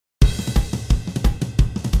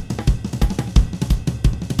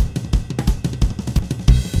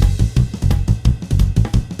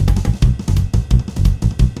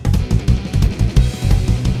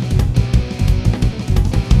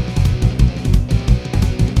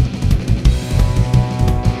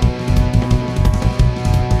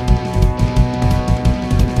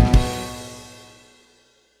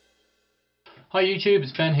Hi YouTube,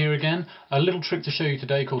 it's Ben here again. A little trick to show you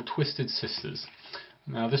today called Twisted Sisters.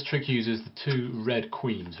 Now this trick uses the two red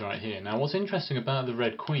queens right here. Now what's interesting about the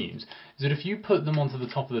red queens is that if you put them onto the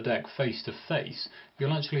top of the deck face to face,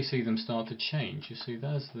 you'll actually see them start to change. You see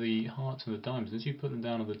there's the hearts and the diamonds. As you put them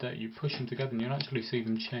down on the deck, you push them together and you'll actually see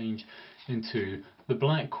them change into the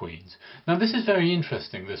black queens. Now this is very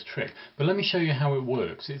interesting, this trick, but let me show you how it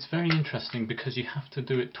works. It's very interesting because you have to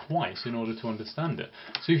do it twice in order to understand it.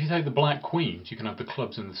 So if you take the black queens, you can have the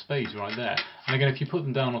clubs and the spades right there. And again, if you put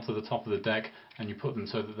them down onto the top of the deck and you put them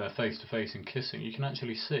so that they're face to face and kissing, you can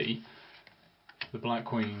actually see the black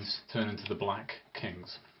queens turn into the black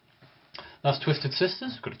kings. That's Twisted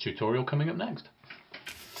Sisters. Got a tutorial coming up next.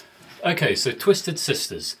 Okay, so Twisted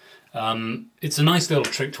Sisters. It's a nice little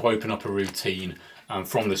trick to open up a routine.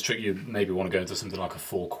 From this trick you maybe want to go into something like a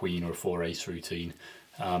 4 queen or a 4 ace routine.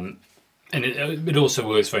 And it also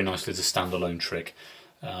works very nicely as a standalone trick.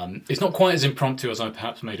 It's not quite as impromptu as I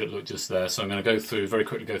perhaps made it look just there, so I'm going to very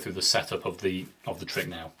quickly go through the setup of the trick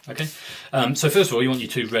now. Okay. So first of all, you want your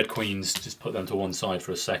two red queens, just put them to one side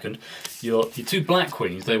for a second. Your two black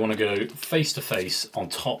queens, they want to go face to face on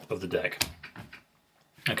top of the deck.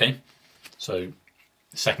 Okay. So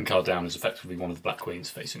the second card down is effectively one of the black queens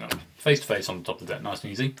facing up. Face to face on the top of the deck, nice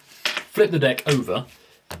and easy. Flip the deck over.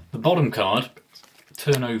 The bottom card,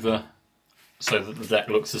 turn over so that the deck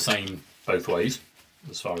looks the same both ways,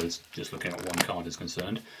 as far as just looking at one card is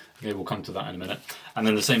concerned. Okay, we'll come to that in a minute. And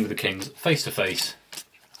then the same with the kings, face to face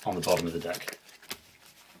on the bottom of the deck.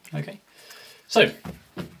 Okay, so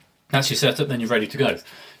that's your setup, then you're ready to go.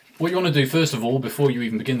 What you want to do first of all, before you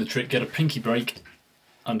even begin the trick, get a pinky break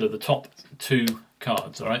under the top two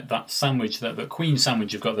cards, alright? That sandwich, that queen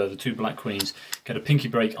sandwich you've got there, the two black queens, get a pinky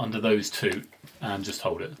break under those two and just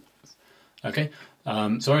hold it. Okay?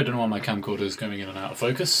 Sorry, I don't know why my camcorder is going in and out of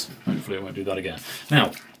focus. Hopefully it won't do that again.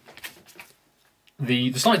 Now,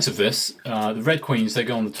 the slides of this, the red queens, they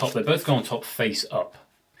go on the top, they both go on top face up.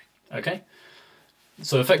 Okay?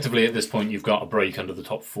 So effectively at this point you've got a break under the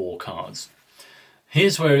top 4 cards.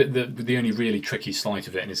 Here's where the only really tricky sleight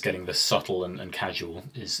of it, and it's getting the subtle and casual,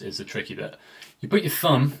 is the tricky bit. You put your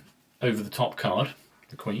thumb over the top card,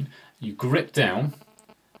 the queen, you grip down,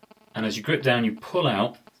 and as you grip down you pull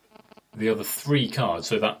out the other 3 cards,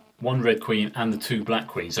 so that one red queen and the 2 black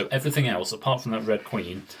queens. So everything else, apart from that red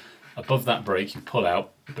queen, above that break you pull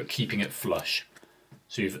out, but keeping it flush.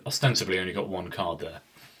 So you've ostensibly only got 1 card there.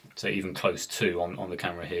 So even close to on the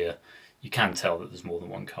camera here, you can tell that there's more than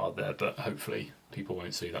 1 card there, but hopefully people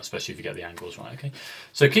won't see that, especially if you get the angles right. Okay.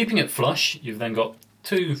 So keeping it flush, you've then got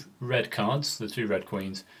 2 red cards, the 2 red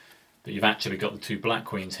queens, but you've actually got the 2 black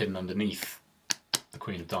queens hidden underneath the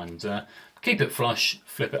queen of diamonds there. Keep it flush,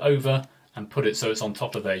 flip it over, and put it so it's on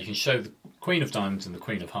top of there. You can show the queen of diamonds and the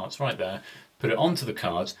queen of hearts right there, put it onto the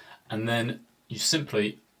cards, and then you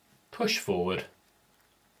simply push forward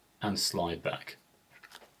and slide back.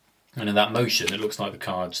 And in that motion, it looks like the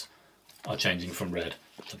cards are changing from red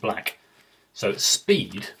to black. So at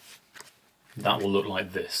speed, that will look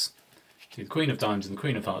like this. See the queen of diamonds and the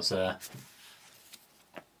queen of hearts there,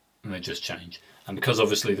 and they just change. And because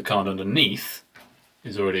obviously the card underneath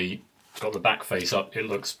is already got the back face up, it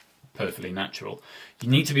looks perfectly natural. You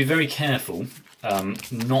need to be very careful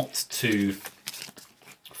not to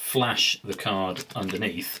flash the card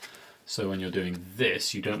underneath. So when you're doing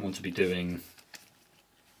this, you don't want to be doing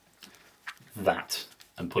that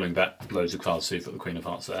and pulling back loads of cards so you've got the queen of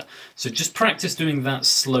hearts there. So just practice doing that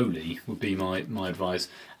slowly would be my advice,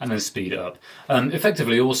 and then speed it up.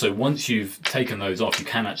 Effectively also, once you've taken those off, you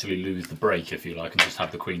can actually lose the break if you like and just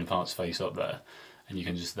have the queen of hearts face up there, and you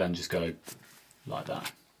can just go like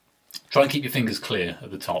that. Try and keep your fingers clear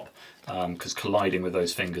at the top, because colliding with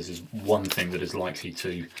those fingers is one thing that is likely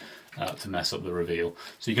to mess up the reveal.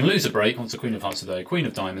 So you can lose a break once the queen of hearts are there, queen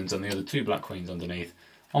of diamonds and the other 2 black queens underneath,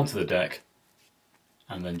 onto the deck,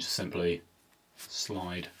 and then just simply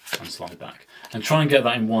slide and slide back. And try and get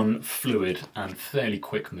that in one fluid and fairly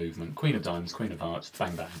quick movement. Queen of diamonds, queen of hearts,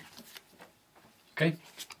 bang bang. Okay?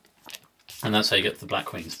 And that's how you get to the black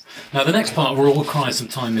queens. Now the next part will require some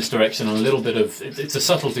time misdirection and a little bit of, it's a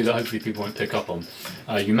subtlety that hopefully people won't pick up on.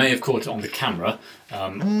 You may have caught it on the camera.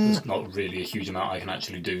 There's not really a huge amount I can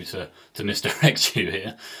actually do to misdirect you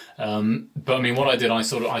here. But I mean what I did, I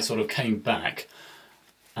sort of came back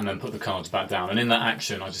and then put the cards back down, and in that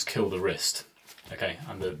action I just kill the wrist, okay,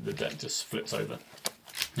 and the deck just flips over.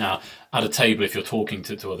 Now at a table, if you're talking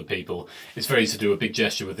to other people, it's very easy to do a big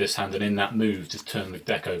gesture with this hand and in that move just turn the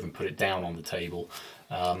deck over and put it down on the table.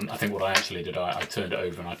 I think what I actually did, I turned it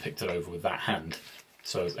over and I picked it over with that hand.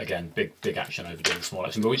 So again, big action over doing the small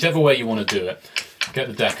action, but whichever way you want to do it, get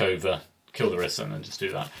the deck over, kill the wrist and then just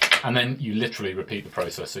do that. And then you literally repeat the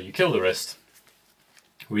process. So you kill the wrist,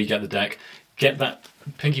 re-get the deck, get that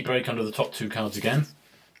pinky break under the top 2 cards again,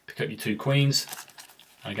 pick up your 2 queens,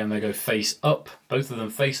 and again they go face up, both of them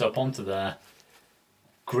face up onto there,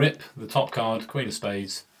 grip the top card, Queen of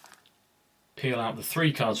Spades, peel out the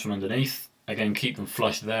 3 cards from underneath, again keep them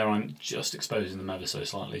flush there. I'm just exposing them ever so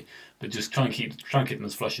slightly, but just try and keep them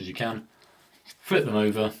as flush as you can. Flip them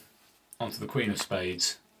over onto the Queen of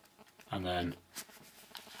Spades, and then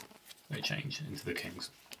they change into the kings.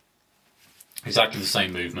 Exactly the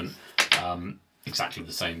same movement, exactly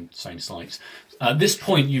the same slice. At this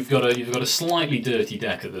point, you've got a slightly dirty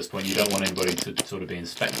deck. At this point, you don't want anybody to sort of be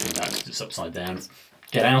inspecting that because it's upside down.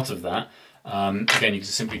 Get out of that. Again, you can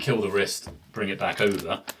simply kill the wrist, bring it back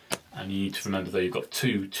over, and you need to remember that you've got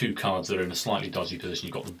two cards that are in a slightly dodgy position.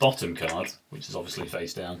 You've got the bottom card, which is obviously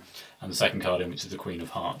face down, and the second card in, which is the Queen of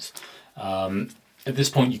Hearts. At this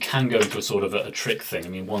point, you can go into a sort of a trick thing. I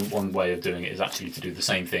mean, one way of doing it is actually to do the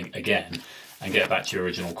same thing again and get back to your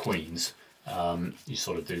original queens. You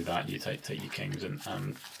sort of do that. You take your kings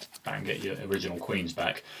and bang, get your original queens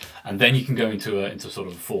back, and then you can go into sort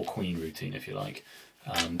of a 4-queen routine if you like.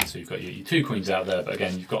 So you've got your 2 queens out there, but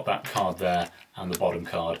again you've got that card there and the bottom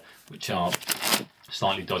card, which are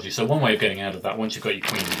slightly dodgy. So one way of getting out of that, once you've got your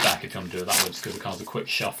queens back, if you want to do it that way, just give the cards a quick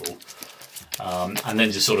shuffle, and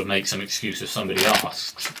then just sort of make some excuse if somebody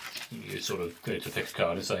asks. You sort of go to pick a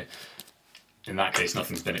card and say, in that case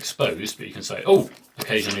nothing's been exposed, but you can say, oh,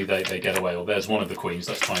 occasionally they get away, or there's one of the queens,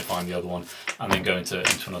 let's try and find the other one, and then go into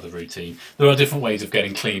another routine. There are different ways of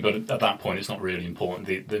getting clean, but at that point it's not really important.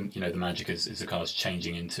 The magic is the cards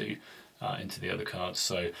changing into the other cards.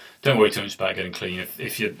 So don't worry too much about getting clean.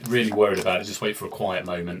 If you're really worried about it, just wait for a quiet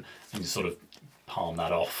moment and just sort of palm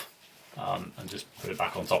that off. And just put it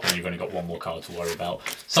back on top, and you've only got 1 more card to worry about,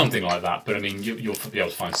 something like that. But I mean, you'll be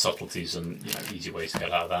able to find subtleties and easy ways to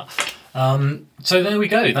get out of that. So there we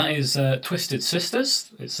go. That is Twisted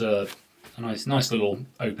Sisters. It's a nice little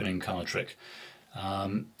opening card trick.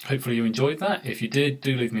 Hopefully you enjoyed that. If you did,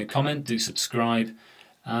 do leave me a comment, do subscribe,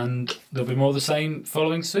 and there'll be more of the same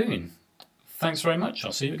following soon. Thanks very much.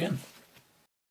 I'll see you again.